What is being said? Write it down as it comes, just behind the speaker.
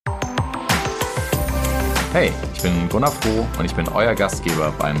Hey, ich bin Gunnar Froh und ich bin euer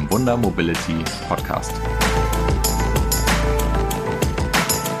Gastgeber beim Wunder Mobility Podcast.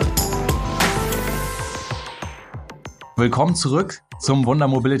 Willkommen zurück zum Wunder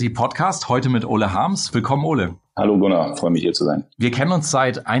Mobility Podcast, heute mit Ole Harms. Willkommen, Ole. Hallo Gunnar, freue mich hier zu sein. Wir kennen uns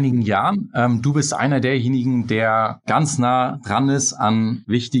seit einigen Jahren. Du bist einer derjenigen, der ganz nah dran ist an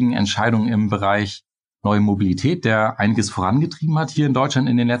wichtigen Entscheidungen im Bereich neue Mobilität, der einiges vorangetrieben hat hier in Deutschland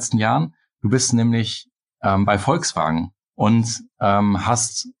in den letzten Jahren. Du bist nämlich bei Volkswagen und wollen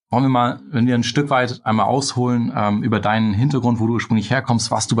wir mal, wenn wir ein Stück weit einmal ausholen über deinen Hintergrund, wo du ursprünglich herkommst,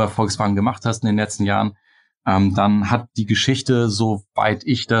 was du bei Volkswagen gemacht hast in den letzten Jahren, dann hat die Geschichte, soweit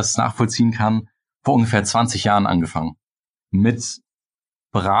ich das nachvollziehen kann, vor ungefähr 20 Jahren angefangen. Mit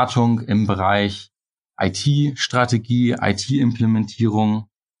Beratung im Bereich IT-Strategie, IT-Implementierung,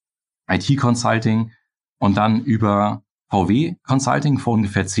 IT-Consulting und dann über VW-Consulting vor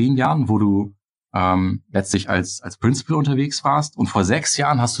ungefähr 10 Jahren, wo du letztlich als Principal unterwegs warst. Und vor 6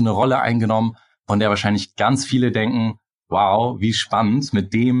 Jahren hast du eine Rolle eingenommen, von der wahrscheinlich ganz viele denken, wow, wie spannend,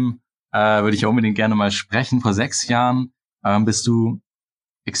 mit dem würde ich unbedingt gerne mal sprechen. Vor 6 Jahren bist du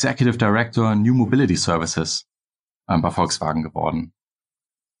Executive Director New Mobility Services bei Volkswagen geworden.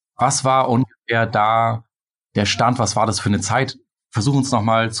 Was war ungefähr da der Stand? Was war das für eine Zeit? Versuch uns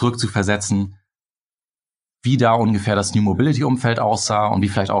nochmal zurückzuversetzen, wie da ungefähr das New Mobility Umfeld aussah und wie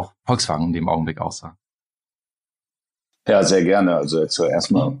vielleicht auch Volkswagen in dem Augenblick aussah. Ja, sehr gerne. Also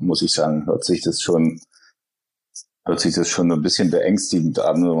zuerst mal muss ich sagen, hört sich das schon ein bisschen beängstigend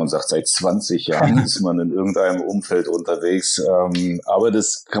an, wenn man sagt, seit 20 Jahren ist man in irgendeinem Umfeld unterwegs. Aber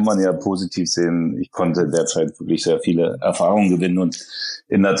das kann man ja positiv sehen. Ich konnte derzeit wirklich sehr viele Erfahrungen gewinnen und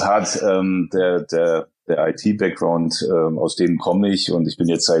in der Tat der IT-Background, aus dem komme ich, und ich bin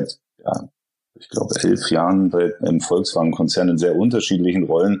jetzt seit, ich glaube, 11 Jahren im Volkswagen-Konzern in sehr unterschiedlichen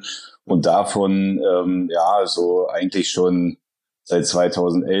Rollen und davon so eigentlich schon seit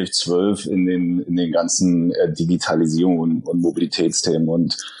 2011, 12 in den ganzen Digitalisierung und Mobilitätsthemen.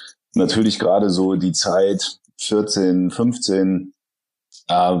 Und natürlich gerade so die Zeit 14, 15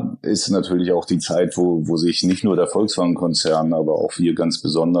 ist natürlich auch die Zeit, wo sich nicht nur der Volkswagen-Konzern, aber auch wir ganz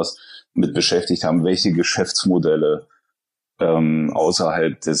besonders mit beschäftigt haben, welche Geschäftsmodelle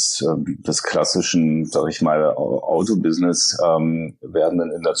außerhalb des klassischen, sag ich mal, Autobusiness werden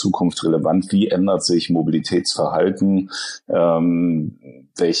dann in der Zukunft relevant. Wie ändert sich Mobilitätsverhalten?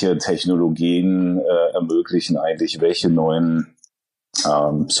 Welche Technologien ermöglichen eigentlich welche neuen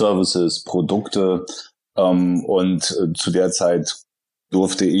Services, Produkte? Und zu der Zeit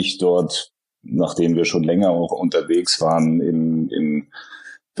durfte ich dort, nachdem wir schon länger auch unterwegs waren, in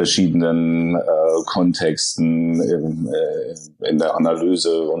verschiedenen Kontexten in der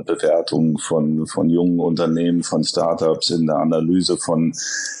Analyse und Bewertung von jungen Unternehmen, von Startups, in der Analyse von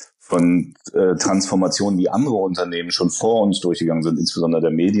Transformationen, die andere Unternehmen schon vor uns durchgegangen sind. Insbesondere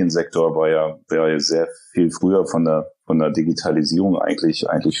der Mediensektor war ja sehr viel früher von der Digitalisierung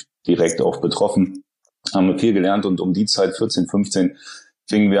eigentlich direkt auch betroffen. Haben wir viel gelernt, und um die Zeit 14, 15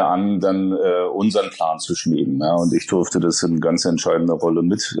 fingen wir an, dann unseren Plan zu schmieden. Ja, und ich durfte das in ganz entscheidender Rolle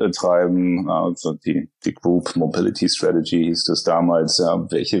mittreiben. Also die Group Mobility Strategy hieß das damals.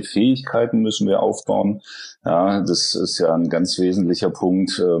 Ja, welche Fähigkeiten müssen wir aufbauen? Ja, das ist ja ein ganz wesentlicher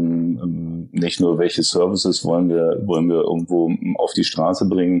Punkt. Nicht nur welche Services wollen wir irgendwo auf die Straße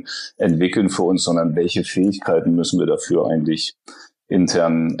bringen, entwickeln für uns, sondern welche Fähigkeiten müssen wir dafür eigentlich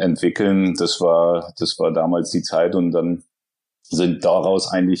intern entwickeln. Das war damals die Zeit, und dann sind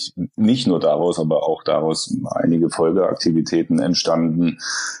daraus eigentlich nicht nur daraus, aber auch daraus einige Folgeaktivitäten entstanden,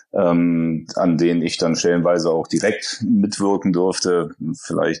 an denen ich dann stellenweise auch direkt mitwirken durfte.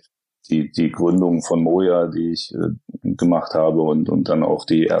 Vielleicht die Gründung von Moja, die ich gemacht habe, und dann auch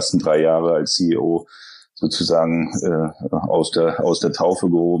die ersten 3 Jahre als CEO sozusagen aus der Taufe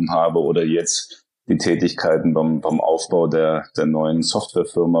gehoben habe, oder jetzt die Tätigkeiten beim Aufbau der neuen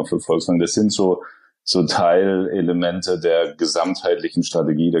Softwarefirma für Volkswagen. Das sind so Teilelemente der gesamtheitlichen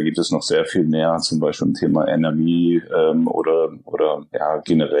Strategie. Da gibt es noch sehr viel mehr, zum Beispiel im Thema Energie oder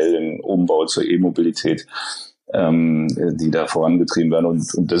generell im Umbau zur E-Mobilität, die da vorangetrieben werden.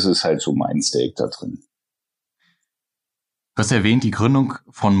 Und das ist halt so mein Stake da drin. Du hast erwähnt, die Gründung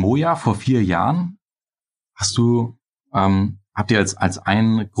von Moja vor 4 Jahren. Habt ihr als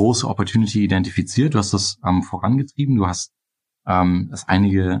eine große Opportunity identifiziert? Du hast das vorangetrieben. Du hast das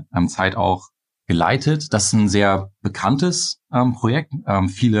einige Zeit auch geleitet. Das ist ein sehr bekanntes Projekt.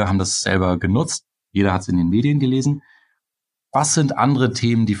 Viele haben das selber genutzt. Jeder hat es in den Medien gelesen. Was sind andere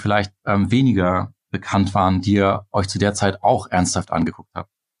Themen, die vielleicht weniger bekannt waren, die ihr euch zu der Zeit auch ernsthaft angeguckt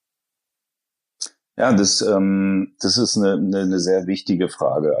habt? Ja, das ist eine sehr wichtige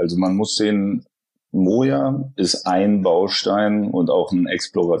Frage. Also man muss sehen, MOIA ist ein Baustein und auch ein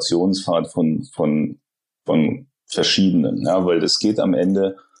Explorationspfad von verschiedenen, ja, weil das geht am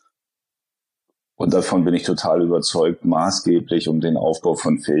Ende, und davon bin ich total überzeugt, maßgeblich um den Aufbau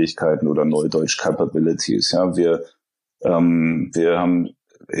von Fähigkeiten oder Neudeutsch Capabilities. Ja, wir haben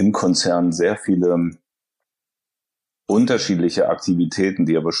im Konzern sehr viele unterschiedliche Aktivitäten,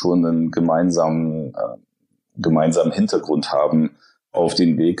 die aber schon einen gemeinsamen Hintergrund haben, auf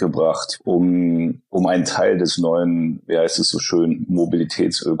den Weg gebracht, um ein Teil des neuen, wie heißt es so schön,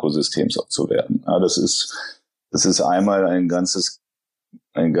 Mobilitätsökosystems auch zu werden. Ja, das ist einmal ein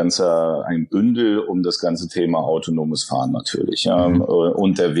Bündel um das ganze Thema autonomes Fahren natürlich, ja,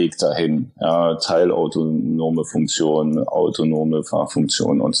 und der Weg dahin, ja, teilautonome Funktionen, autonome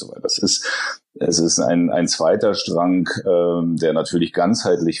Fahrfunktionen und so weiter. Es ist ein zweiter Strang, der natürlich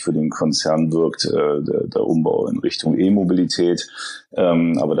ganzheitlich für den Konzern wirkt, der Umbau in Richtung E-Mobilität.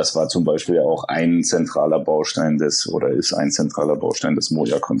 Aber das war zum Beispiel auch ist ein zentraler Baustein des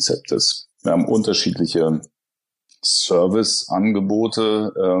MOIA-Konzeptes. Wir haben unterschiedliche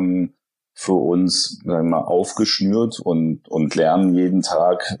Serviceangebote für uns, sagen wir mal, aufgeschnürt und lernen jeden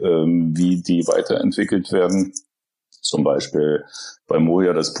Tag, wie die weiterentwickelt werden. Zum Beispiel bei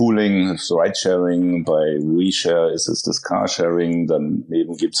MOIA das Pooling, das Ridesharing, bei WeShare ist es das Carsharing.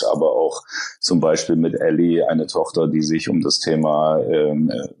 Daneben gibt's aber auch zum Beispiel mit Ellie eine Tochter, die sich um das Thema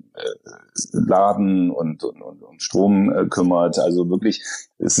Laden und Strom kümmert. Also wirklich,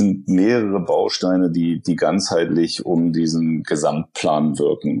 es sind mehrere Bausteine, die ganzheitlich um diesen Gesamtplan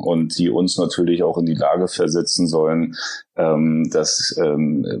wirken und die uns natürlich auch in die Lage versetzen sollen, dass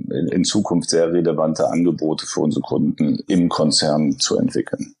in Zukunft sehr relevante Angebote für unsere Kunden im Konzern zu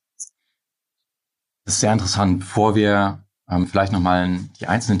entwickeln. Das ist sehr interessant. Bevor wir vielleicht nochmal in die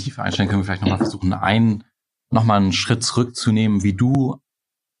einzelnen Tiefe einsteigen, können wir vielleicht nochmal versuchen, nochmal einen Schritt zurückzunehmen, wie du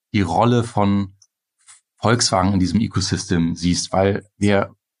die Rolle von Volkswagen in diesem Ecosystem siehst, weil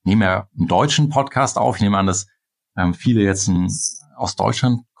wir nehmen ja einen deutschen Podcast auf. Ich nehme an, dass viele jetzt aus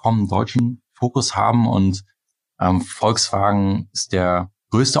Deutschland kommen, deutschen Fokus haben und Volkswagen ist der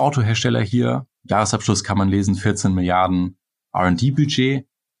größte Autohersteller hier. Jahresabschluss kann man lesen, 14 Milliarden R&D-Budget,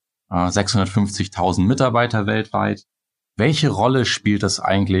 650.000 Mitarbeiter weltweit. Welche Rolle spielt das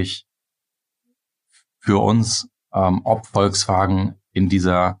eigentlich für uns, ob Volkswagen in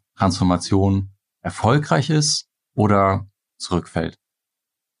dieser Transformation erfolgreich ist oder zurückfällt?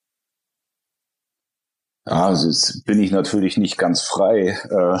 Ja, also jetzt bin ich natürlich nicht ganz frei,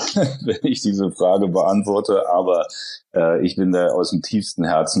 wenn ich diese Frage beantworte, aber ich bin da aus dem tiefsten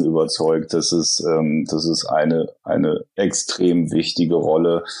Herzen überzeugt, dass es eine extrem wichtige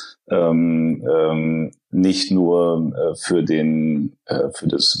Rolle nicht nur für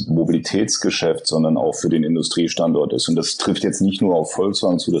das Mobilitätsgeschäft, sondern auch für den Industriestandort ist. Und das trifft jetzt nicht nur auf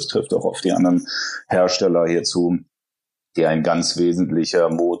Volkswagen zu, das trifft auch auf die anderen Hersteller hier zu, die ein ganz wesentlicher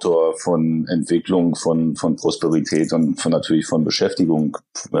Motor von Entwicklung, von Prosperität und natürlich von Beschäftigung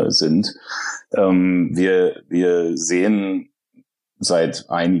sind. Wir sehen seit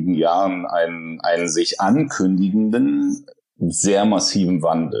einigen Jahren einen sich ankündigenden, sehr massiven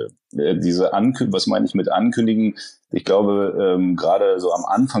Wandel. Was meine ich mit ankündigen? Ich glaube, gerade so am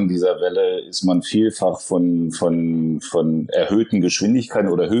Anfang dieser Welle ist man vielfach von erhöhten Geschwindigkeiten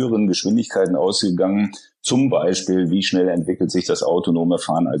oder höheren Geschwindigkeiten ausgegangen. Zum Beispiel, wie schnell entwickelt sich das autonome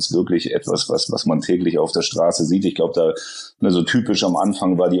Fahren als wirklich etwas, was man täglich auf der Straße sieht. Ich glaube, so typisch am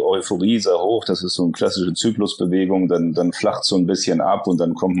Anfang war die Euphorie sehr hoch. Das ist so eine klassische Zyklusbewegung. Dann flacht so ein bisschen ab und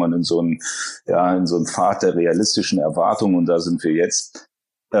dann kommt man in so einen Pfad der realistischen Erwartungen und da sind wir jetzt.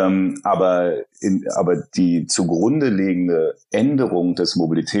 Aber die zugrunde liegende Änderung des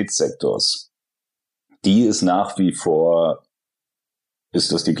Mobilitätssektors, die ist nach wie vor,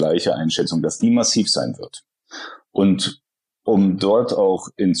 ist das die gleiche Einschätzung, dass die massiv sein wird. Und um dort auch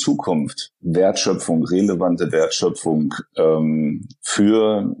in Zukunft relevante Wertschöpfung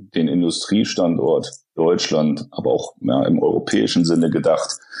für den Industriestandort Deutschland, aber auch im europäischen Sinne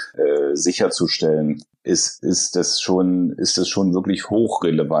gedacht, sicherzustellen, ist das schon wirklich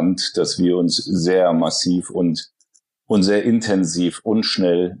hochrelevant, dass wir uns sehr massiv und sehr intensiv und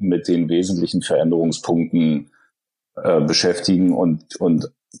schnell mit den wesentlichen Veränderungspunkten beschäftigen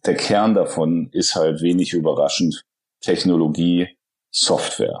und der Kern davon ist halt wenig überraschend Technologie,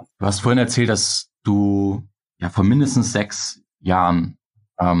 Software. Du hast vorhin erzählt, dass du ja vor mindestens 6 Jahren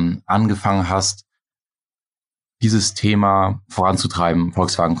angefangen hast, dieses Thema voranzutreiben,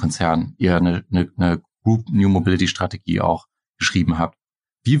 Volkswagen-Konzern, ihr eine Group New Mobility Strategie auch geschrieben habt.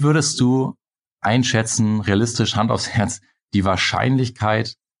 Wie würdest du einschätzen, realistisch, Hand aufs Herz, die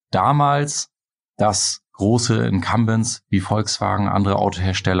Wahrscheinlichkeit damals, dass große Incumbents wie Volkswagen, andere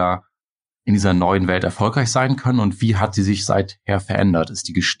Autohersteller in dieser neuen Welt erfolgreich sein können und wie hat sie sich seither verändert? Ist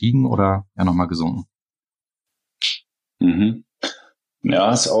die gestiegen oder ja nochmal gesunken? Mhm.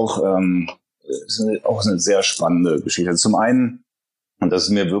 Ja, ist auch eine sehr spannende Geschichte. Also zum einen, und das ist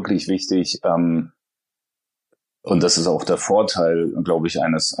mir wirklich wichtig, und das ist auch der Vorteil, glaube ich,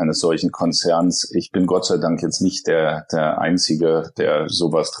 eines solchen Konzerns. Ich bin Gott sei Dank jetzt nicht der Einzige, der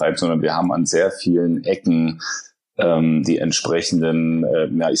sowas treibt, sondern wir haben an sehr vielen Ecken die entsprechenden,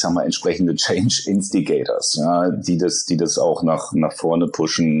 entsprechende Change Instigators, ja, die das auch nach vorne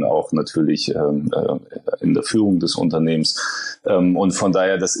pushen, auch natürlich in der Führung des Unternehmens. Und von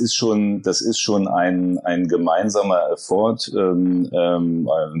daher, das ist schon ein gemeinsamer Effort,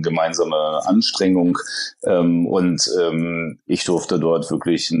 eine gemeinsame Anstrengung. Ich durfte dort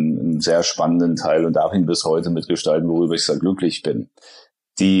wirklich einen sehr spannenden Teil und darf ihn bis heute mitgestalten, worüber ich sehr glücklich bin.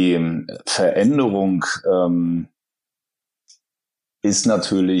 Die Veränderung ist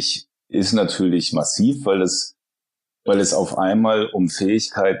natürlich massiv, weil es auf einmal um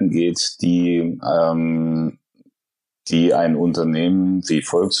Fähigkeiten geht, die ein Unternehmen wie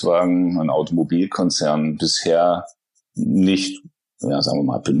Volkswagen, ein Automobilkonzern, bisher nicht, ja, sagen wir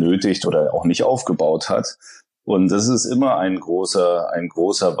mal, benötigt oder auch nicht aufgebaut hat. Und das ist immer ein großer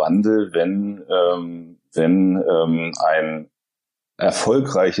Wandel, wenn ein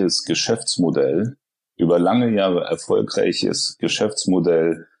erfolgreiches Geschäftsmodell, über lange Jahre erfolgreiches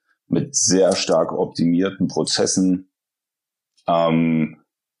Geschäftsmodell mit sehr stark optimierten Prozessen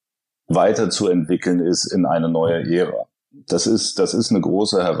weiterzuentwickeln ist in eine neue Ära. Das ist eine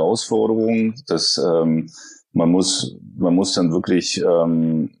große Herausforderung. Man muss dann wirklich,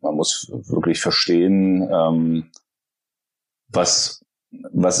 verstehen, was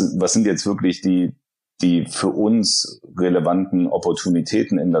sind jetzt wirklich die für uns relevanten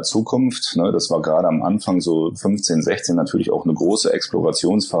Opportunitäten in der Zukunft. Das war gerade am Anfang, so 15, 16, natürlich auch eine große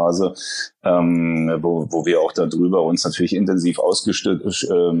Explorationsphase, wo wir auch darüber uns natürlich intensiv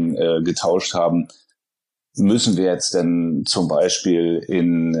getauscht haben. Müssen wir jetzt denn zum Beispiel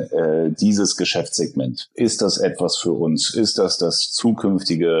in dieses Geschäftssegment? Ist das etwas für uns? Ist das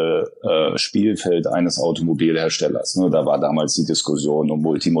zukünftige Spielfeld eines Automobilherstellers? Da war damals die Diskussion um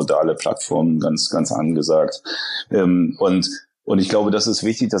multimodale Plattformen ganz, ganz angesagt. Und ich glaube, das ist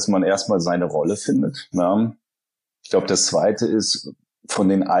wichtig, dass man erstmal seine Rolle findet. Ja? Ich glaube, das Zweite ist, von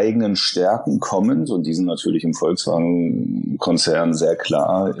den eigenen Stärken kommend, und die sind natürlich im Volkswagen-Konzern sehr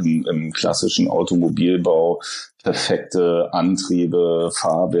klar, im klassischen Automobilbau, perfekte Antriebe,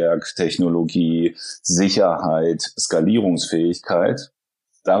 Fahrwerk, Technologie, Sicherheit, Skalierungsfähigkeit,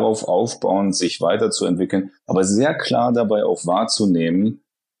 darauf aufbauen, sich weiterzuentwickeln, aber sehr klar dabei auch wahrzunehmen,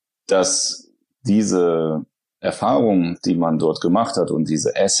 dass diese Erfahrungen, die man dort gemacht hat und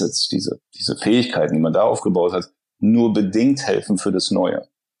diese Assets, diese Fähigkeiten, die man da aufgebaut hat, nur bedingt helfen für das Neue.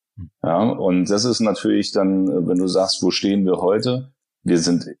 Ja, und das ist natürlich dann, wenn du sagst, wo stehen wir heute? Wir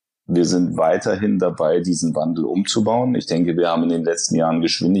sind weiterhin dabei, diesen Wandel umzubauen. Ich denke, wir haben in den letzten Jahren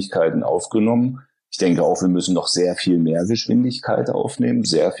Geschwindigkeiten aufgenommen. Ich denke auch, wir müssen noch sehr viel mehr Geschwindigkeit aufnehmen,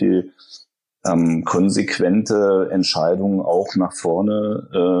 sehr viel konsequente Entscheidungen auch nach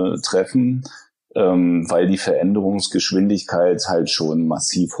vorne treffen, weil die Veränderungsgeschwindigkeit halt schon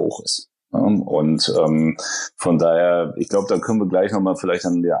massiv hoch ist. Und von daher, ich glaube, da können wir gleich nochmal vielleicht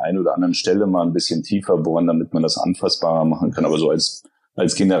an der einen oder anderen Stelle mal ein bisschen tiefer bohren, damit man das anfassbarer machen kann. Aber so als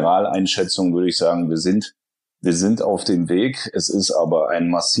Generaleinschätzung würde ich sagen, wir sind auf dem Weg. Es ist aber ein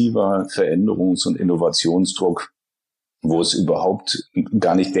massiver Veränderungs- und Innovationsdruck, wo es überhaupt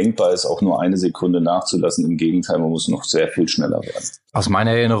gar nicht denkbar ist, auch nur eine Sekunde nachzulassen. Im Gegenteil, man muss noch sehr viel schneller werden. Aus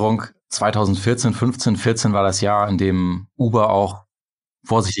meiner Erinnerung, 2014 war das Jahr, in dem Uber auch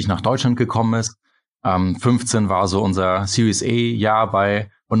vorsichtig nach Deutschland gekommen ist. 15 war so unser Series A-Jahr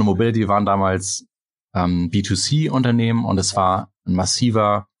bei Honda Mobility. Wir waren damals B2C-Unternehmen und es war ein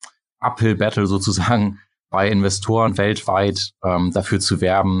massiver Uphill-Battle sozusagen bei Investoren weltweit dafür zu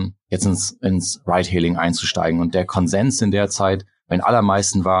werben, jetzt ins Ride-Hailing einzusteigen. Und der Konsens in der Zeit bei den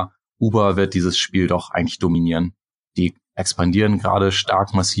allermeisten war, Uber wird dieses Spiel doch eigentlich dominieren. Die expandieren gerade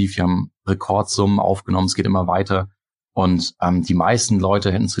stark massiv, die haben Rekordsummen aufgenommen, es geht immer weiter. Und die meisten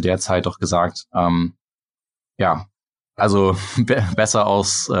Leute hätten zu der Zeit doch gesagt,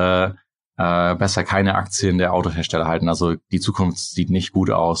 besser keine Aktien der Autohersteller halten. Also die Zukunft sieht nicht gut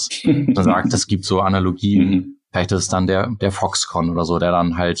aus. Man sagt, es gibt so Analogien, vielleicht ist es dann der Foxconn oder so, der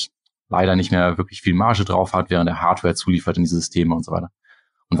dann halt leider nicht mehr wirklich viel Marge drauf hat, während der Hardware zuliefert in die Systeme und so weiter.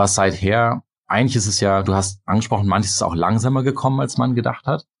 Und was seither, eigentlich ist es ja, du hast angesprochen, manches ist auch langsamer gekommen, als man gedacht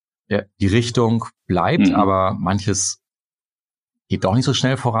hat. Die Richtung bleibt, aber manches geht doch nicht so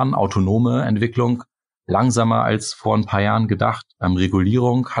schnell voran. Autonome Entwicklung langsamer als vor ein paar Jahren gedacht.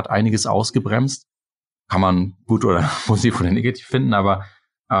 Regulierung hat einiges ausgebremst. Kann man gut oder positiv oder negativ finden, aber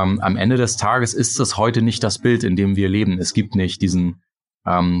am Ende des Tages ist das heute nicht das Bild, in dem wir leben. Es gibt nicht diese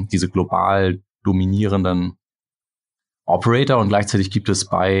global dominierenden Operator und gleichzeitig gibt es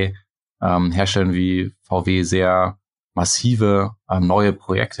bei Herstellern wie VW sehr massive neue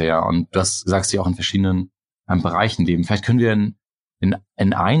Projekte, ja. Und das sagst du auch in verschiedenen Bereichen leben. Vielleicht können wir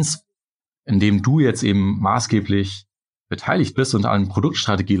in eins, in dem du jetzt eben maßgeblich beteiligt bist und eine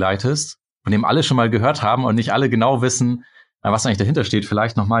Produktstrategie leitest, von dem alle schon mal gehört haben und nicht alle genau wissen, was eigentlich dahinter steht,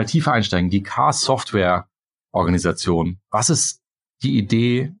 vielleicht nochmal tiefer einsteigen. Die Car-Software-Organisation. Was ist die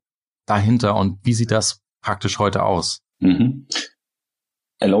Idee dahinter und wie sieht das praktisch heute aus?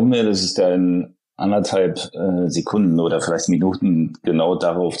 Erlaub mir, dass ich da in 1,5 Sekunden oder vielleicht Minuten genau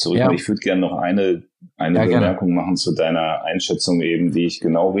darauf zurück. Ja. Ich würde gerne noch eine Bemerkung machen zu deiner Einschätzung eben, die ich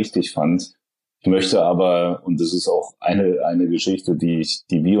genau richtig fand. Ich möchte aber, und das ist auch eine Geschichte, die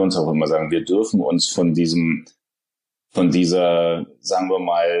wir uns auch immer sagen, wir dürfen uns von dieser, sagen wir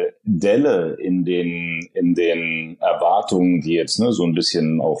mal, Delle in den Erwartungen, die jetzt so ein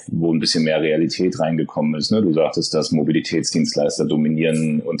bisschen auch, wo ein bisschen mehr Realität reingekommen ist. Du sagtest, dass Mobilitätsdienstleister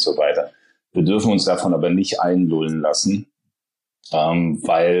dominieren und so weiter. Wir dürfen uns davon aber nicht einlullen lassen,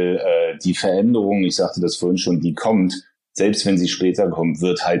 weil die Veränderung, ich sagte das vorhin schon, die kommt, selbst wenn sie später kommt,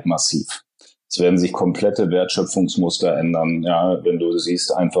 wird halt massiv. Es werden sich komplette Wertschöpfungsmuster ändern. Ja, wenn du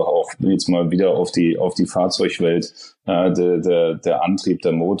siehst, einfach auch jetzt mal wieder auf die Fahrzeugwelt, der Antrieb,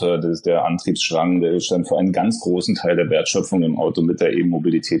 der Motor, der Antriebsstrang, der stand für einen ganz großen Teil der Wertschöpfung im Auto. Mit der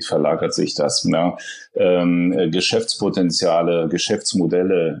E-Mobilität verlagert sich das. Ja. Geschäftspotenziale,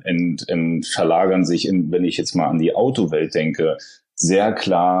 Geschäftsmodelle verlagern sich, wenn ich jetzt mal an die Autowelt denke, sehr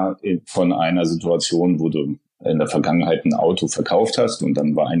klar von einer Situation, wo du in der Vergangenheit ein Auto verkauft hast und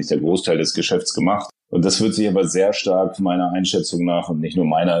dann war eigentlich der Großteil des Geschäfts gemacht. Und das wird sich aber sehr stark meiner Einschätzung nach und nicht nur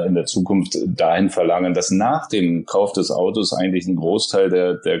meiner in der Zukunft dahin verlangen, dass nach dem Kauf des Autos eigentlich ein Großteil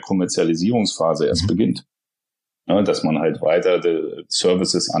der Kommerzialisierungsphase erst beginnt. Ja, dass man halt weiter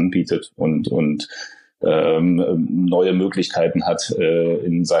Services anbietet und neue Möglichkeiten hat,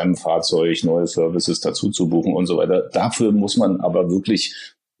 in seinem Fahrzeug neue Services dazu zu buchen und so weiter. Dafür muss man aber wirklich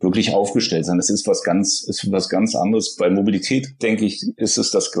aufgestellt sein. Das ist was ganz anderes. Bei Mobilität, denke ich, ist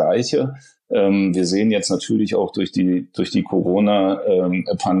es das Gleiche. Wir sehen jetzt natürlich auch durch die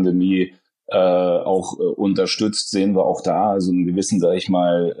Corona-Pandemie auch unterstützt, sehen wir auch da also einen gewissen, sag ich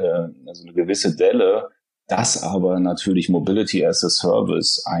mal, also eine gewisse Delle, dass aber natürlich Mobility as a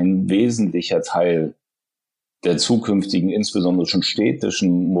Service ein wesentlicher Teil der zukünftigen, insbesondere schon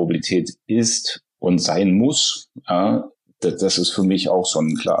städtischen Mobilität ist und sein muss. Ja, das ist für mich auch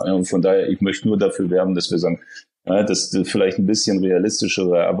sonnenklar. Und von daher, ich möchte nur dafür werben, dass wir sagen, dass vielleicht ein bisschen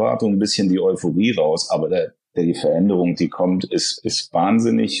realistischere Erwartungen, ein bisschen die Euphorie raus, aber die Veränderung, die kommt, ist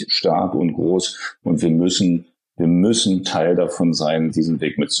wahnsinnig stark und groß und wir müssen Teil davon sein, diesen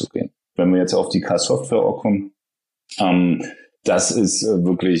Weg mitzugehen. Wenn wir jetzt auf die Car-Software auch kommen, das ist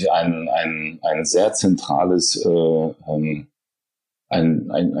wirklich ein sehr zentrales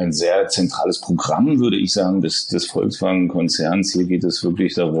ein sehr zentrales Programm, würde ich sagen, des Volkswagen-Konzerns. Hier geht es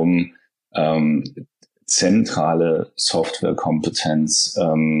wirklich darum, zentrale Softwarekompetenz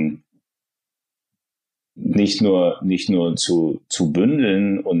nicht nur zu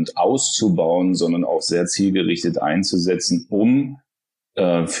bündeln und auszubauen, sondern auch sehr zielgerichtet einzusetzen, um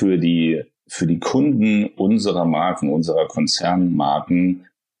für die Kunden unserer Marken, unserer Konzernmarken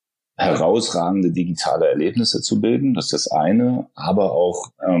herausragende digitale Erlebnisse zu bilden, das ist das eine, aber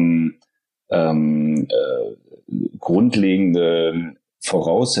auch grundlegende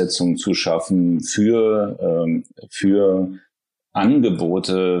Voraussetzungen zu schaffen für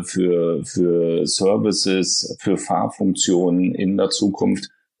Angebote, für Services, für Fahrfunktionen in der Zukunft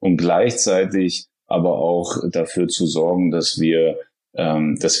und gleichzeitig aber auch dafür zu sorgen, dass wir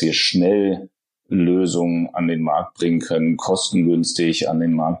schnell Lösungen an den Markt bringen können, kostengünstig an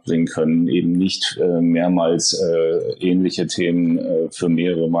den Markt bringen können, eben nicht mehrmals ähnliche Themen für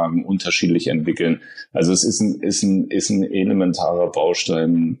mehrere Marken unterschiedlich entwickeln. Also es ist ein elementarer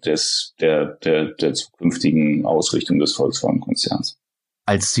Baustein der zukünftigen Ausrichtung des Volkswagen-Konzerns.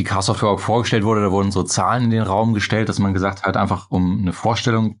 Als die Car-Software vorgestellt wurde, da wurden so Zahlen in den Raum gestellt, dass man gesagt hat, einfach um eine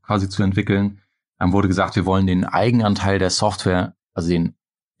Vorstellung quasi zu entwickeln, dann wurde gesagt, wir wollen den Eigenanteil der Software, also den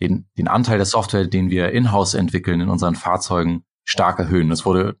Anteil der Software, den wir in-house entwickeln in unseren Fahrzeugen, stark erhöhen. Es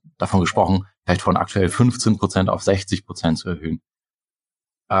wurde davon gesprochen, vielleicht von aktuell 15% auf 60% zu erhöhen.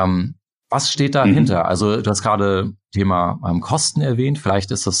 Was steht dahinter? Also du hast gerade Thema Kosten erwähnt.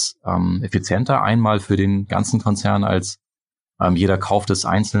 Vielleicht ist das effizienter einmal für den ganzen Konzern als jeder Kauf des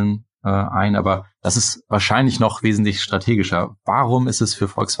einzelnen ein, aber das ist wahrscheinlich noch wesentlich strategischer. Warum ist es für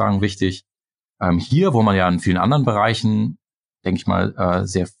Volkswagen wichtig, hier, wo man ja in vielen anderen Bereichen, denke ich mal,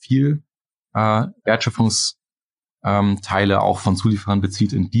 sehr viel Wertschöpfungsteile auch von Zulieferern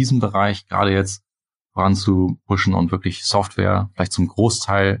bezieht, in diesem Bereich gerade jetzt voran zu pushen und wirklich Software vielleicht zum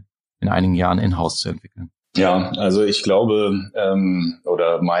Großteil in einigen Jahren in-house zu entwickeln? Ja, also ich glaube,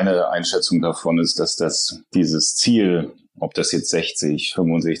 oder meine Einschätzung davon ist, dass dieses Ziel, ob das jetzt 60,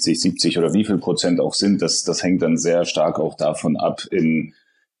 65, 70 oder wie viel Prozent auch sind, das hängt dann sehr stark auch davon ab, in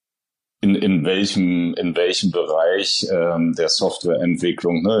welchem Bereich der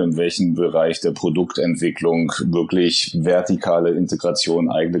Softwareentwicklung, in welchem Bereich der Produktentwicklung wirklich vertikale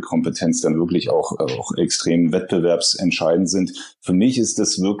Integration, eigene Kompetenz dann wirklich auch extrem wettbewerbsentscheidend sind. Für mich ist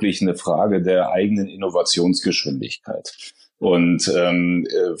das wirklich eine Frage der eigenen Innovationsgeschwindigkeit. Und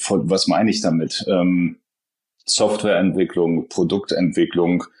was meine ich damit? Softwareentwicklung,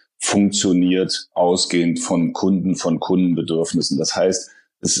 Produktentwicklung funktioniert ausgehend von Kundenbedürfnissen. Das heißt,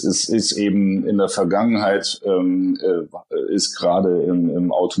 es ist eben in der Vergangenheit, ist gerade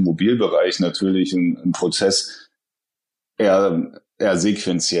im Automobilbereich natürlich ein Prozess eher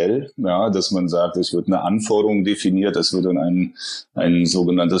sequenziell, ja, dass man sagt, es wird eine Anforderung definiert, es wird in ein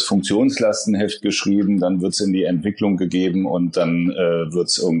sogenanntes Funktionslastenheft geschrieben, dann wird es in die Entwicklung gegeben und dann wird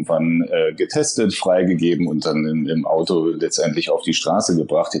es irgendwann getestet, freigegeben und dann im Auto letztendlich auf die Straße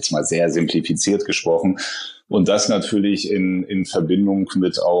gebracht, jetzt mal sehr simplifiziert gesprochen. Und das natürlich in Verbindung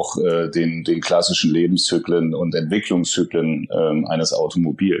mit auch den klassischen Lebenszyklen und Entwicklungszyklen eines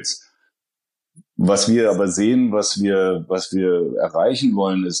Automobils. Was wir aber sehen, was wir erreichen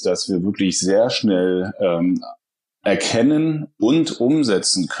wollen, ist, dass wir wirklich sehr schnell erkennen und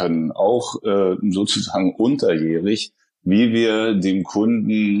umsetzen können, auch sozusagen unterjährig, wie wir dem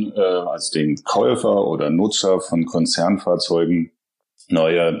Kunden, also dem Käufer oder Nutzer von Konzernfahrzeugen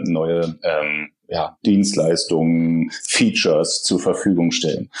neue Dienstleistungen, Features zur Verfügung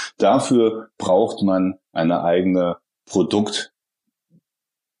stellen. Dafür braucht man eine eigene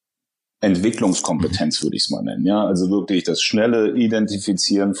Produktentwicklungskompetenz, würde ich es mal nennen. Ja, also wirklich das schnelle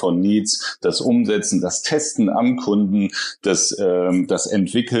Identifizieren von Needs, das Umsetzen, das Testen am Kunden, das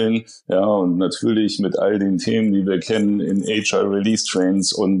Entwickeln, ja, und natürlich mit all den Themen, die wir kennen in Agile Release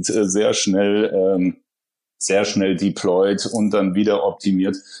Trains und sehr schnell deployed und dann wieder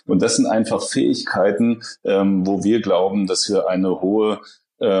optimiert. Und das sind einfach Fähigkeiten, wo wir glauben, dass wir eine hohe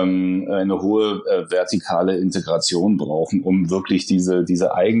vertikale Integration brauchen, um wirklich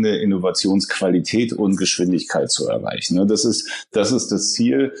diese eigene Innovationsqualität und Geschwindigkeit zu erreichen. Das ist das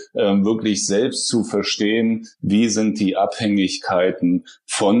Ziel, wirklich selbst zu verstehen, wie sind die Abhängigkeiten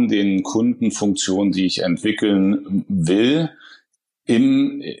von den Kundenfunktionen, die ich entwickeln will,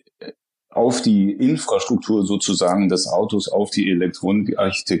 auf die Infrastruktur sozusagen des Autos, auf die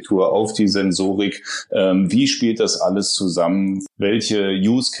Elektronikarchitektur, auf die Sensorik. Wie spielt das alles zusammen? Welche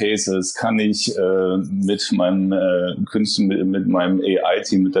Use Cases kann ich mit meinem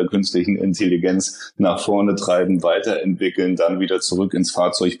AI-Team, mit der künstlichen Intelligenz nach vorne treiben, weiterentwickeln, dann wieder zurück ins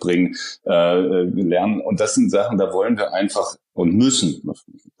Fahrzeug bringen, lernen? Und das sind Sachen, da wollen wir einfach und müssen,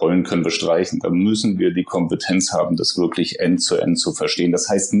 wollen können wir streichen, da müssen wir die Kompetenz haben, das wirklich end-zu-end zu verstehen. Das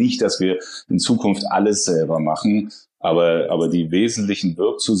heißt nicht, dass wir in Zukunft alles selber machen, aber die wesentlichen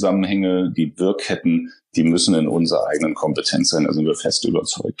Wirkzusammenhänge, die Wirkketten, die müssen in unserer eigenen Kompetenz sein, da sind wir fest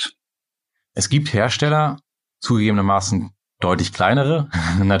überzeugt. Es gibt Hersteller, zugegebenermaßen deutlich kleinere,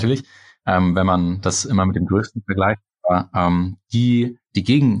 natürlich, wenn man das immer mit dem größten vergleicht, die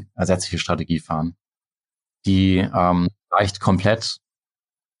gegenersetzliche Strategie fahren, die vielleicht komplett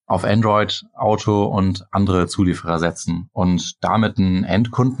auf Android, Auto und andere Zulieferer setzen und damit einen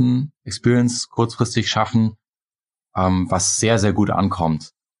Endkunden-Experience kurzfristig schaffen, was sehr, sehr gut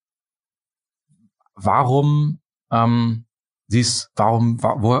ankommt. Woher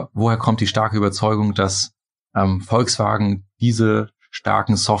kommt die starke Überzeugung, dass Volkswagen diese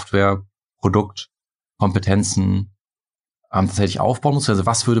starken Software-Produktkompetenzen tatsächlich aufbauen muss? Also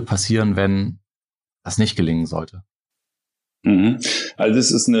was würde passieren, wenn das nicht gelingen sollte? Also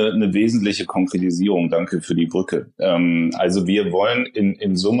das ist eine wesentliche Konkretisierung. Danke für die Brücke. Also wir wollen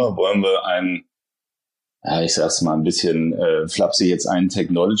in Summe wollen wir ich sag's mal ein bisschen flapsig jetzt, einen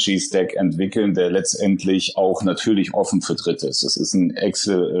Technology-Stack entwickellen, der letztendlich auch natürlich offen für Dritte ist. Das ist ein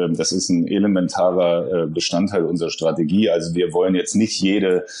elementarer Bestandteil unserer Strategie. Also wir wollen jetzt nicht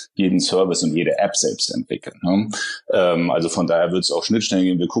jeden Service und jede App selbst entwickeln. Ne? Also von daher wird es auch Schnittstellen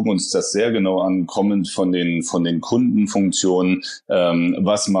geben. Wir gucken uns das sehr genau an, kommend von den Kundenfunktionen.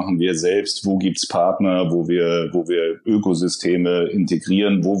 Was machen wir selbst? Wo gibt's Partner? Wo wir Ökosysteme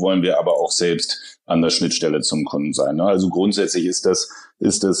integrieren? Wo wollen wir aber auch selbst an der Schnittstelle zum Kunden sein. Ne? Also grundsätzlich ist das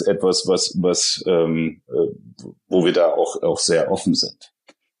etwas, wo wir da auch sehr offen sind.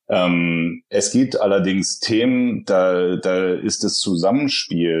 Es gibt allerdings Themen, da ist das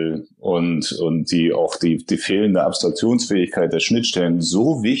Zusammenspiel und die fehlende Abstraktionsfähigkeit der Schnittstellen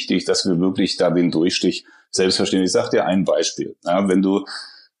so wichtig, dass wir wirklich da den Durchstich selbstverständlich. Ich sage dir ein Beispiel. Ja, wenn du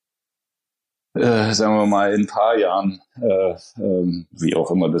sagen wir mal, in ein paar Jahren, wie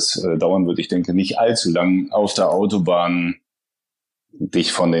auch immer das dauern wird, ich denke nicht allzu lang, auf der Autobahn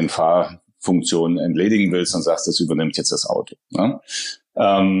dich von den Fahrfunktionen entledigen willst und sagst, das übernimmt jetzt das Auto. Ne?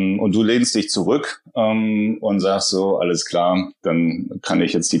 Und du lehnst dich zurück und sagst so, alles klar, dann kann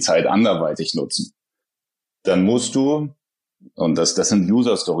ich jetzt die Zeit anderweitig nutzen. Dann musst du, und das sind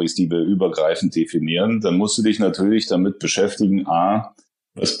User-Stories, die wir übergreifend definieren, dann musst du dich natürlich damit beschäftigen,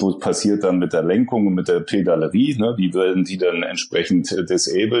 was passiert dann mit der Lenkung und mit der Pedalerie? Ne? Wie werden die dann entsprechend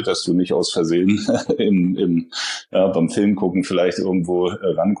disabled, dass du nicht aus Versehen beim Film gucken vielleicht irgendwo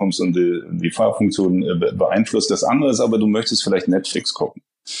rankommst und die Fahrfunktion beeinflusst. Das andere ist aber, du möchtest vielleicht Netflix gucken.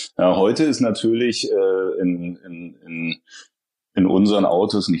 Ja, heute ist natürlich in unseren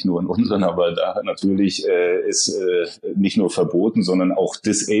Autos, nicht nur in unseren, aber da natürlich ist nicht nur verboten, sondern auch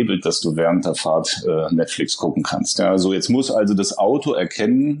disabled, dass du während der Fahrt Netflix gucken kannst. Ja, also jetzt muss also das Auto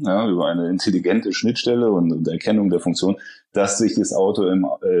erkennen, ja, über eine intelligente Schnittstelle und Erkennung der Funktion, dass sich das Auto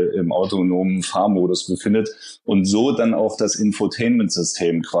im autonomen Fahrmodus befindet und so dann auch das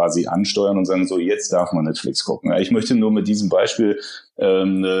Infotainment-System quasi ansteuern und sagen, so jetzt darf man Netflix gucken. Ja, ich möchte nur mit diesem Beispiel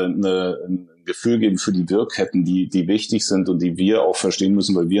ein Gefühl geben für die Wirkketten, die wichtig sind und die wir auch verstehen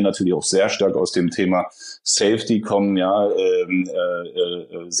müssen, weil wir natürlich auch sehr stark aus dem Thema Safety kommen, ja,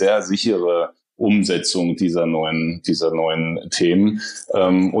 sehr sichere Umsetzung dieser neuen Themen.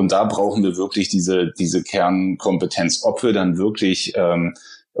 Und da brauchen wir wirklich diese Kernkompetenz. Ob wir dann wirklich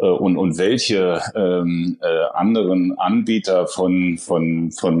und welche anderen Anbieter von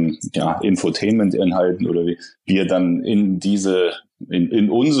Infotainment-Inhalten oder wie wir dann in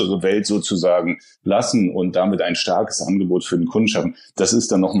unsere Welt sozusagen lassen und damit ein starkes Angebot für den Kunden schaffen, das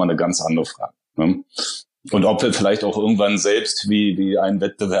ist dann nochmal eine ganz andere Frage. Ne? Und ob wir vielleicht auch irgendwann selbst, wie ein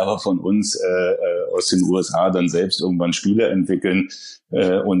Wettbewerber von uns aus den USA, dann selbst irgendwann Spiele entwickeln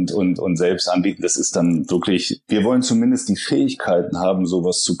und selbst anbieten, das ist dann wirklich, wir wollen zumindest die Fähigkeiten haben,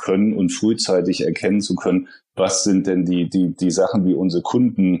 sowas zu können und frühzeitig erkennen zu können, was sind denn die Sachen, die unsere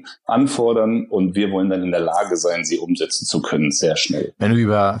Kunden anfordern, und wir wollen dann in der Lage sein, sie umsetzen zu können, sehr schnell. Wenn du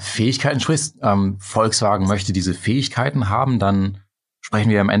über Fähigkeiten sprichst, Volkswagen möchte diese Fähigkeiten haben, dann sprechen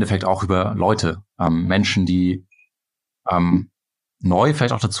wir im Endeffekt auch über Leute, Menschen, die neu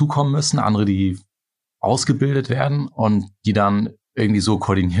vielleicht auch dazukommen müssen, andere, die ausgebildet werden und die dann irgendwie so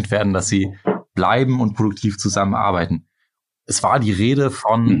koordiniert werden, dass sie bleiben und produktiv zusammenarbeiten. Es war die Rede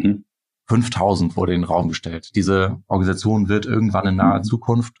von 5000 wurde in den Raum gestellt. Diese Organisation wird irgendwann in naher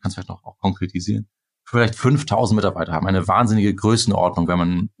Zukunft, kannst du vielleicht noch auch konkretisieren, vielleicht 5000 Mitarbeiter haben. Eine wahnsinnige Größenordnung, wenn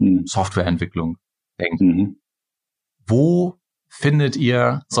man Softwareentwicklung denkt. Wo findet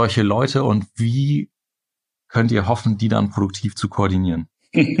ihr solche Leute und wie könnt ihr hoffen, die dann produktiv zu koordinieren?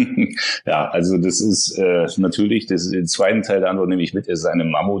 Ja, also das ist natürlich, den zweiten Teil der Antwort nehme ich mit, es ist eine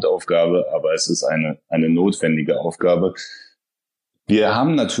Mammutaufgabe, aber es ist eine notwendige Aufgabe. Wir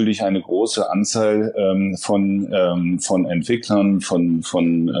haben natürlich eine große Anzahl von Entwicklern, von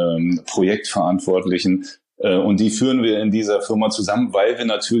Projektverantwortlichen, und die führen wir in dieser Firma zusammen, weil wir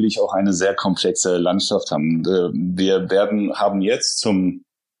natürlich auch eine sehr komplexe Landschaft haben. Wir haben jetzt zum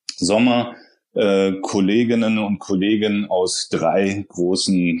Sommer Kolleginnen und Kollegen aus 3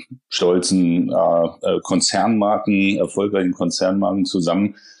 großen, stolzen Konzernmarken, erfolgreichen Konzernmarken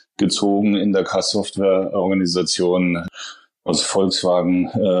zusammengezogen in der Car-Software-Organisation aus Volkswagen,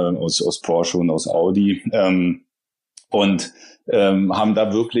 aus Porsche und aus Audi, und haben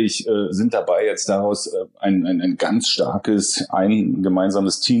da wirklich, sind dabei jetzt daraus ein ganz starkes, ein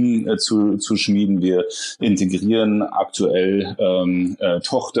gemeinsames Team zu schmieden. Wir integrieren aktuell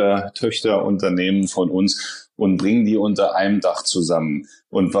Töchterunternehmen von uns und bringen die unter einem Dach zusammen.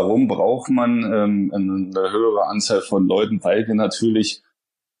 Und warum braucht man eine höhere Anzahl von Leuten? Weil wir natürlich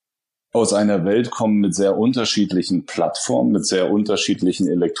aus einer Welt kommen mit sehr unterschiedlichen Plattformen, mit sehr unterschiedlichen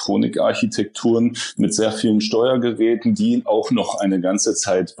Elektronikarchitekturen, mit sehr vielen Steuergeräten, die auch noch eine ganze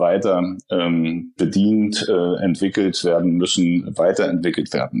Zeit weiter bedient, entwickelt werden müssen,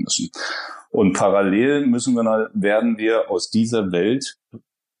 weiterentwickelt werden müssen. Und parallel werden wir aus dieser Welt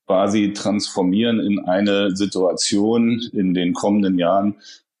quasi transformieren in eine Situation in den kommenden Jahren,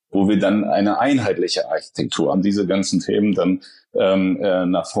 wo wir dann eine einheitliche Architektur an diese ganzen Themen dann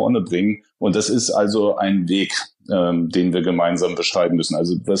nach vorne bringen. Und das ist also ein Weg, den wir gemeinsam beschreiten müssen.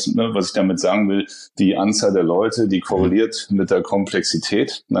 Also was ich damit sagen will, die Anzahl der Leute, die korreliert mit der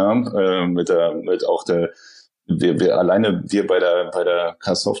Komplexität, mit auch der wir bei der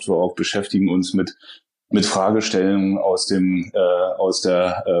K-Software auch beschäftigen uns mit Fragestellungen aus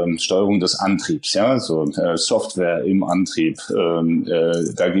der Steuerung des Antriebs, ja, so Software im Antrieb.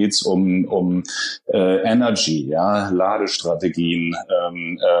 Da geht's um Energy, ja, Ladestrategien,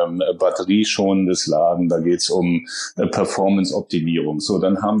 batterieschonendes Laden. Da geht's um Performance-Optimierung. So,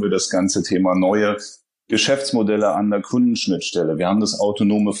 dann haben wir das ganze Thema neue Geschäftsmodelle an der Kundenschnittstelle. Wir haben das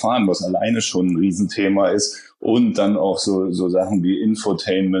autonome Fahren, was alleine schon ein Riesenthema ist. Und dann auch so Sachen wie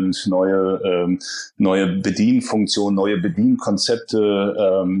Infotainment, neue Bedienfunktionen, neue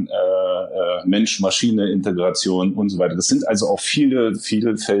Bedienkonzepte, Mensch-Maschine-Integration und so weiter. Das sind also auch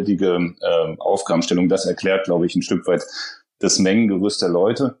vielfältige Aufgabenstellungen. Das erklärt, glaube ich, ein Stück weit das Mengengerüst der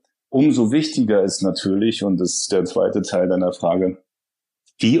Leute. Umso wichtiger ist natürlich, und das ist der zweite Teil deiner Frage,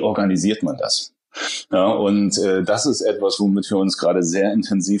 wie organisiert man das? Ja, und das ist etwas, womit wir uns gerade sehr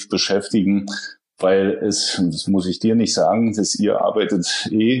intensiv beschäftigen, weil das muss ich dir nicht sagen, dass ihr arbeitet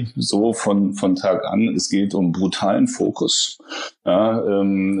so von Tag an. Es geht um brutalen Fokus. Ja,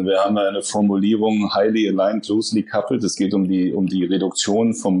 wir haben eine Formulierung highly aligned, loosely coupled. Es geht um die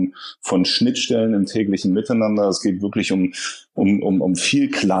Reduktion von Schnittstellen im täglichen Miteinander. Es geht wirklich um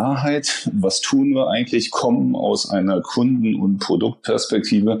viel Klarheit. Was tun wir eigentlich? Kommen aus einer Kunden- und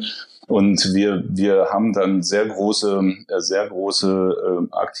Produktperspektive. Und wir haben dann sehr große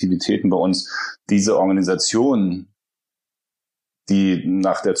Aktivitäten bei uns. Diese Organisation, die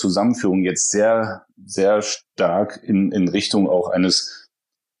nach der Zusammenführung jetzt sehr, sehr stark in Richtung auch eines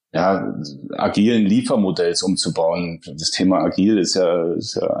agilen Liefermodells umzubauen. Das Thema agil ist ja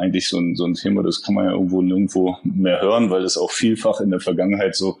eigentlich so ein Thema, das kann man ja irgendwo nirgendwo mehr hören, weil es auch vielfach in der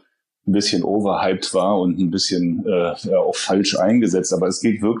Vergangenheit so ein bisschen overhyped war und ein bisschen auch falsch eingesetzt. Aber es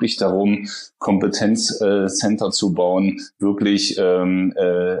geht wirklich darum, Kompetenzcenter zu bauen, wirklich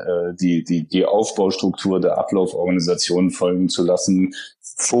die Aufbaustruktur der Ablauforganisation folgen zu lassen,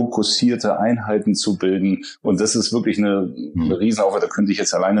 fokussierte Einheiten zu bilden. Und das ist wirklich eine Riesenaufgabe. Da könnte ich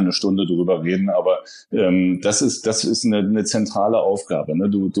jetzt alleine eine Stunde drüber reden, aber das ist eine zentrale Aufgabe.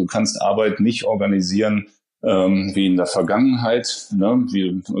 Ne? Du kannst Arbeit nicht organisieren wie in der Vergangenheit, ne?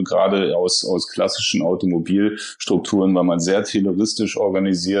 Wie gerade aus klassischen Automobilstrukturen war man sehr tayloristisch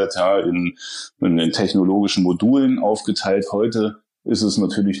organisiert, ja, in technologischen Modulen aufgeteilt. Heute ist es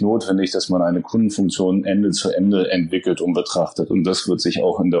natürlich notwendig, dass man eine Kundenfunktion Ende zu Ende entwickelt und betrachtet. Und das wird sich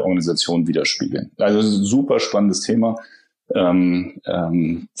auch in der Organisation widerspiegeln. Also es ist ein super spannendes Thema,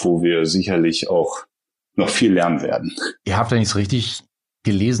 wo wir sicherlich auch noch viel lernen werden. Ihr habt, wenn ich es richtig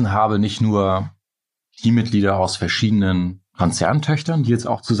gelesen habe, nicht nur Teammitglieder aus verschiedenen Konzerntöchtern, die jetzt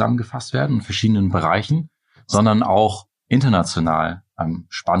auch zusammengefasst werden in verschiedenen Bereichen, sondern auch international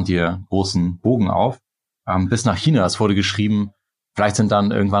spannt ihr großen Bogen auf, bis nach China. Es wurde geschrieben, vielleicht sind dann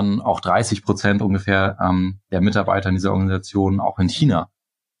irgendwann auch 30% ungefähr der Mitarbeiter in dieser Organisation auch in China.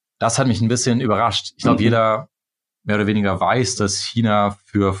 Das hat mich ein bisschen überrascht. Ich glaube, jeder mehr oder weniger weiß, dass China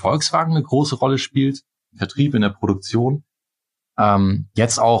für Volkswagen eine große Rolle spielt, im Vertrieb, in der Produktion.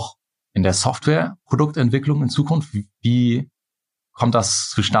 Jetzt auch in der Software-Produktentwicklung in Zukunft. Wie kommt das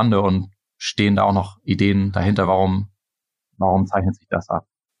zustande und stehen da auch noch Ideen dahinter? Warum zeichnet sich das ab?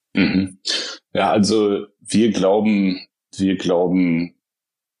 Mhm. Ja, also wir glauben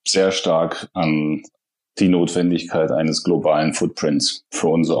sehr stark an die Notwendigkeit eines globalen Footprints für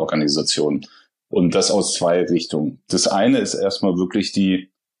unsere Organisation. Und das aus zwei Richtungen. Das eine ist erstmal wirklich die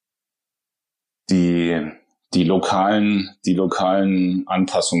lokalen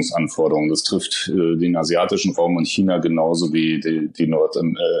Anpassungsanforderungen. Das trifft den asiatischen Raum und China genauso wie die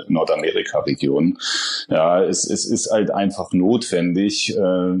Nordamerika-Region. Ja, es ist halt einfach notwendig,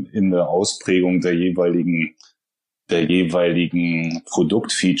 in der Ausprägung der jeweiligen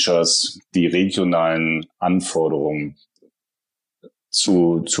Produktfeatures die regionalen Anforderungen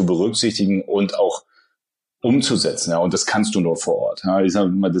zu berücksichtigen und auch umzusetzen, ja, und das kannst du nur vor Ort. Ja, ich sage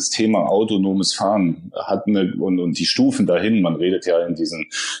mal, das Thema autonomes Fahren und die Stufen dahin, man redet ja in diesen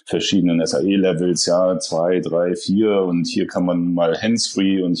verschiedenen SAE-Levels, ja, 2, 3, 4 und hier kann man mal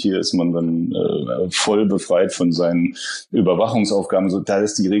hands-free und hier ist man dann voll befreit von seinen Überwachungsaufgaben. So, da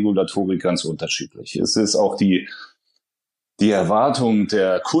ist die Regulatorik ganz unterschiedlich. Es ist auch die Erwartung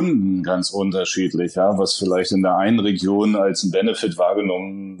der Kunden ganz unterschiedlich, ja, was vielleicht in der einen Region als ein Benefit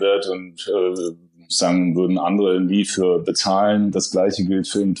wahrgenommen wird und sagen würden andere nie für bezahlen. Das Gleiche gilt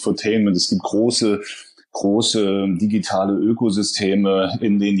für Infotainment. Es gibt große große digitale Ökosysteme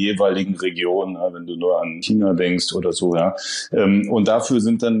in den jeweiligen Regionen, wenn du nur an China denkst oder so, ja. Und dafür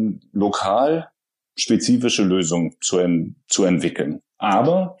sind dann lokal spezifische Lösungen zu entwickeln.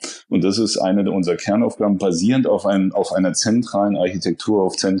 Aber, und das ist eine unserer Kernaufgaben, basierend auf einer zentralen Architektur,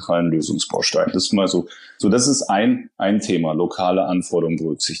 auf zentralen Lösungsbausteinen. Das ist mal so, das ist ein Thema, lokale Anforderungen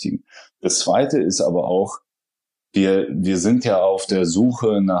berücksichtigen. Das zweite ist aber auch, wir sind ja auf der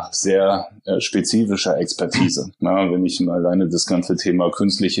Suche nach sehr spezifischer Expertise. Na, wenn ich mal alleine das ganze Thema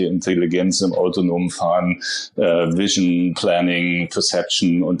künstliche Intelligenz im autonomen Fahren, Vision, Planning,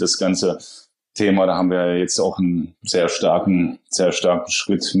 Perception und das ganze Thema, da haben wir jetzt auch einen sehr starken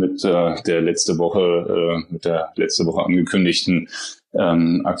Schritt mit der letzte Woche angekündigten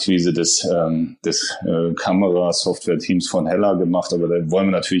Akquise des Kamerasoftware-Teams von Hella gemacht, aber da wollen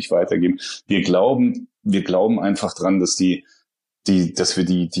wir natürlich weitergeben. Wir glauben einfach dran, dass dass wir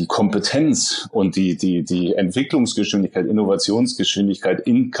die Kompetenz und die Entwicklungsgeschwindigkeit, Innovationsgeschwindigkeit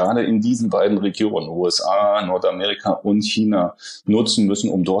gerade in diesen beiden Regionen, USA, Nordamerika und China, nutzen müssen,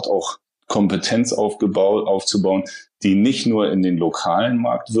 um dort auch Kompetenz aufzubauen, die nicht nur in den lokalen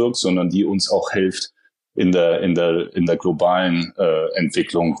Markt wirkt, sondern die uns auch hilft in der globalen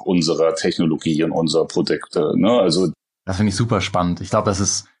Entwicklung unserer Technologie und unserer Produkte. Ne? Also das finde ich super spannend. Ich glaube, das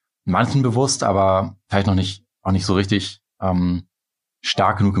ist manchen bewusst, aber vielleicht auch nicht so richtig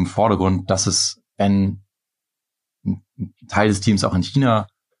stark genug im Vordergrund, dass es, wenn ein Teil des Teams auch in China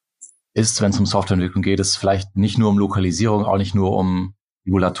ist, wenn es um Softwareentwicklung geht, es vielleicht nicht nur um Lokalisierung, auch nicht nur um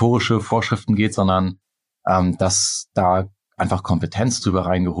regulatorische Vorschriften geht, sondern dass da einfach Kompetenz drüber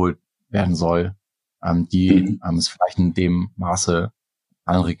reingeholt werden soll, die es vielleicht in dem Maße in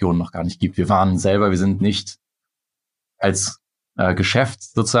anderen Regionen noch gar nicht gibt. Wir sind nicht als Geschäft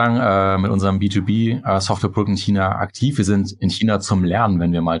sozusagen mit unserem B2B-Softwareprodukt in China aktiv. Wir sind in China zum Lernen,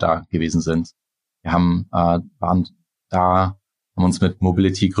 wenn wir mal da gewesen sind. Wir waren da, haben uns mit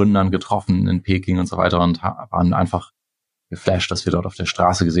Mobility-Gründern getroffen in Peking und so weiter und waren einfach geflasht, dass wir dort auf der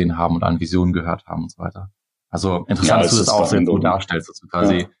Straße gesehen haben und an Visionen gehört haben und so weiter. Also interessant, dass du das auch sehr gut darstellst, dass du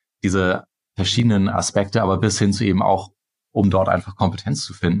quasi diese verschiedenen Aspekte, aber bis hin zu eben auch, um dort einfach Kompetenz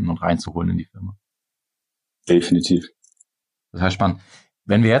zu finden und reinzuholen in die Firma. Definitiv. Das heißt spannend.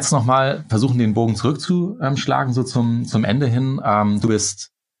 Wenn wir jetzt nochmal versuchen, den Bogen zurückzuschlagen, so zum Ende hin, du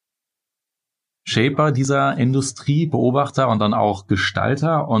bist Shaper dieser Industrie, Beobachter und dann auch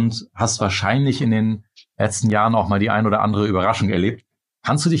Gestalter und hast wahrscheinlich in den letzten Jahren auch mal die ein oder andere Überraschung erlebt.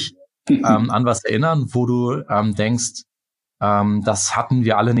 Kannst du dich an was erinnern, wo du denkst, das hatten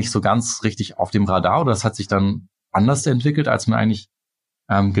wir alle nicht so ganz richtig auf dem Radar oder das hat sich dann anders entwickelt, als man eigentlich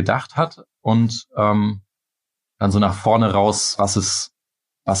gedacht hat? Und dann so nach vorne raus,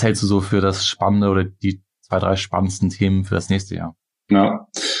 was hältst du so für das Spannende oder die 2, 3 spannendsten Themen für das nächste Jahr? Ja.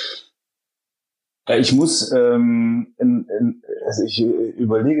 Ich muss, ich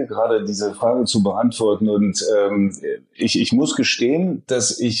überlege gerade, diese Frage zu beantworten und ich muss gestehen,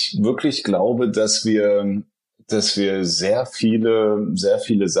 dass ich wirklich glaube, dass wir sehr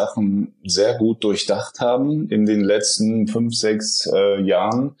viele Sachen sehr gut durchdacht haben in den letzten 5, 6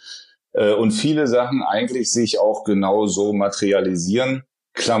 Jahren und viele Sachen eigentlich sich auch genau so materialisieren.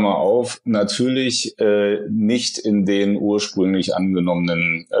 Klammer auf, natürlich nicht in den ursprünglich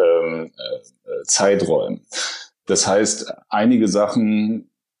angenommenen Zeiträumen. Das heißt, einige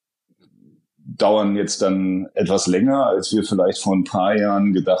Sachen dauern jetzt dann etwas länger, als wir vielleicht vor ein paar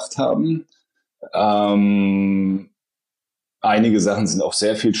Jahren gedacht haben. Einige Sachen sind auch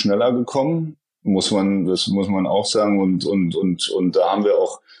sehr viel schneller gekommen, das muss man auch sagen. Und da haben wir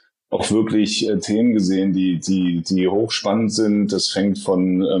auch wirklich Themen gesehen, die hochspannend sind. Das fängt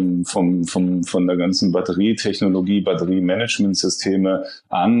von der ganzen Batterietechnologie, Batteriemanagementsysteme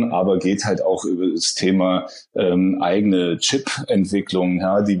an, aber geht halt auch über das Thema eigene Chip-Entwicklung,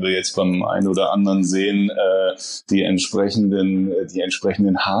 ja, die wir jetzt beim einen oder anderen sehen, die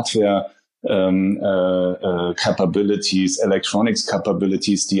entsprechenden Hardware Capabilities, Electronics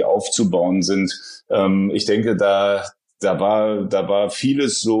Capabilities, die aufzubauen sind. Ich denke, da war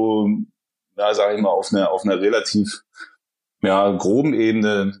vieles so, sage ich mal, auf einer relativ groben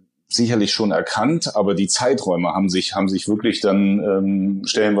Ebene sicherlich schon erkannt, aber die Zeiträume haben sich wirklich dann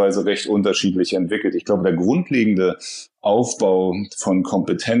stellenweise recht unterschiedlich entwickelt. Ich glaube, der grundlegende Aufbau von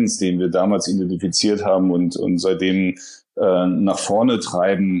Kompetenz, den wir damals identifiziert haben und seitdem nach vorne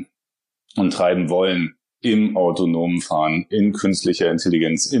treiben wollen, im autonomen Fahren, in künstlicher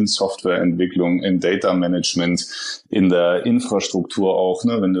Intelligenz, in Softwareentwicklung, in Data Management, in der Infrastruktur auch.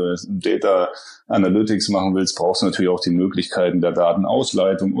 Ne? Wenn du Data Analytics machen willst, brauchst du natürlich auch die Möglichkeiten der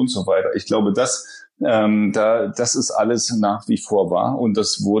Datenausleitung und so weiter. Ich glaube, das Das ist alles nach wie vor wahr und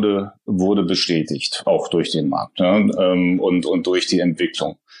das wurde bestätigt, auch durch den Markt, ja, und durch die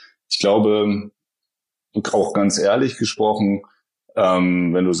Entwicklung. Ich glaube, auch ganz ehrlich gesprochen,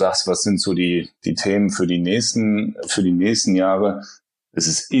 wenn du sagst, was sind so die Themen für die nächsten Jahre, es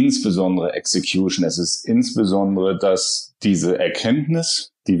ist insbesondere Execution, es ist insbesondere, dass diese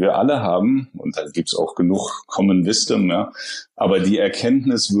Erkenntnis, die wir alle haben, und da gibt's auch genug Common Wisdom, ja, aber die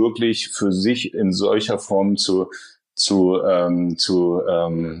Erkenntnis wirklich für sich in solcher Form zu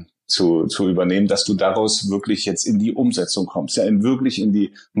übernehmen, dass du daraus wirklich jetzt in die Umsetzung kommst, ja, wirklich in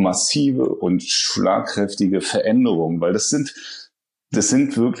die massive und schlagkräftige Veränderung, weil das sind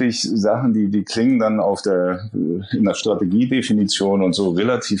wirklich Sachen, die klingen dann in der Strategiedefinition und so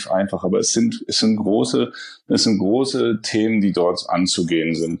relativ einfach, aber es sind große Themen, die dort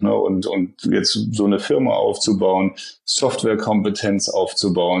anzugehen sind, ne? Und jetzt so eine Firma aufzubauen, Softwarekompetenz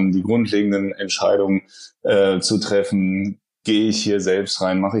aufzubauen, die grundlegenden Entscheidungen zu treffen. Gehe ich hier selbst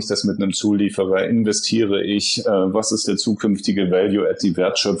rein? Mache ich das mit einem Zulieferer? Investiere ich? Was ist der zukünftige Value-Add, die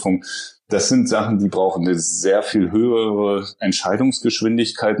Wertschöpfung? Das sind Sachen, die brauchen eine sehr viel höhere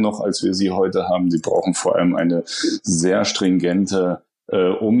Entscheidungsgeschwindigkeit noch, als wir sie heute haben. Sie brauchen vor allem eine sehr stringente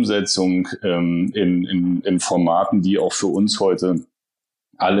Umsetzung in Formaten, die auch für uns heute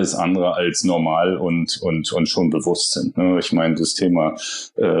alles andere als normal und schon bewusst sind. Ich meine, das Thema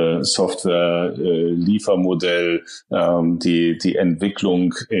Software, Liefermodell, die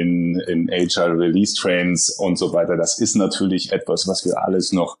Entwicklung in Agile Release Trains und so weiter, das ist natürlich etwas, was wir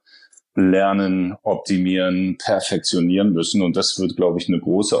alles noch lernen, optimieren, perfektionieren müssen. Und das wird, glaube ich, eine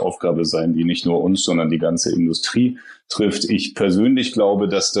große Aufgabe sein, die nicht nur uns, sondern die ganze Industrie trifft. Ich persönlich glaube,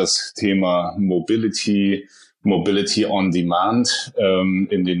 dass das Thema Mobility on Demand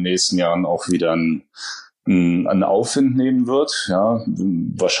in den nächsten Jahren auch wieder einen Aufwind nehmen wird. Ja,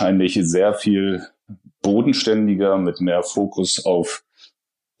 wahrscheinlich sehr viel bodenständiger, mit mehr Fokus auf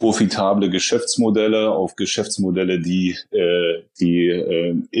profitable Geschäftsmodelle, auf Geschäftsmodelle, die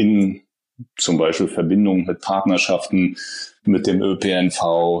in zum Beispiel Verbindung mit Partnerschaften, mit dem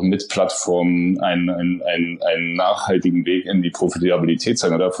ÖPNV, mit Plattformen einen nachhaltigen Weg in die Profitabilität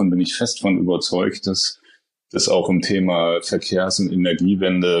zeigen. Und davon bin ich fest von überzeugt, dass das auch im Thema Verkehrs- und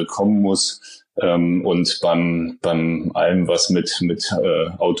Energiewende kommen muss. Und beim allem, was mit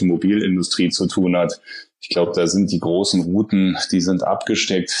Automobilindustrie zu tun hat, ich glaube, da sind die großen Routen, die sind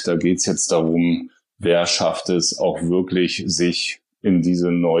abgesteckt. Da geht's jetzt darum, wer schafft es auch wirklich, sich in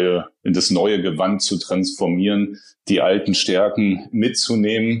das neue Gewand zu transformieren, die alten Stärken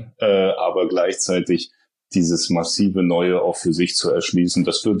mitzunehmen, aber gleichzeitig dieses massive Neue auch für sich zu erschließen.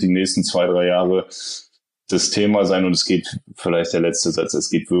 Das wird die nächsten 2-3 Jahre das Thema sein. Und es geht, vielleicht der letzte Satz,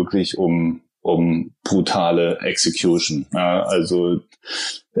 es geht wirklich um brutale Execution. Ja, also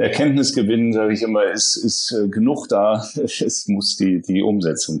Erkenntnisgewinn, sage ich immer, ist genug da. Es muss die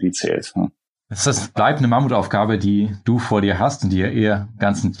Umsetzung, die zählt. Ja. Das bleibt eine Mammutaufgabe, die du vor dir hast und die ihr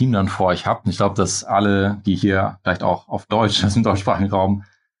ganzen Team dann vor euch habt. Und ich glaube, dass alle, die hier vielleicht auch auf Deutsch, also im deutschsprachigen Raum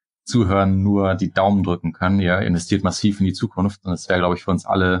zuhören, nur die Daumen drücken können. Ihr investiert massiv in die Zukunft und es wäre, glaube ich, für uns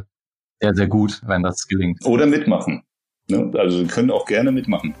alle sehr, sehr gut, wenn das gelingt. Oder mitmachen. Ne? Also Sie können auch gerne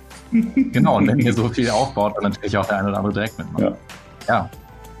mitmachen. Genau, und wenn ihr so viel aufbaut, dann natürlich auch der eine oder andere direkt mitmachen. Ja.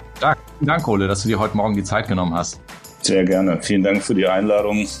 Vielen Dank, Ole, dass du dir heute Morgen die Zeit genommen hast. Sehr gerne. Vielen Dank für die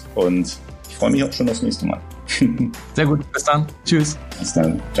Einladung und ich freue mich auch schon aufs nächste Mal. Sehr gut. Bis dann. Tschüss. Bis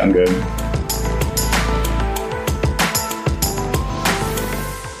dann. Danke.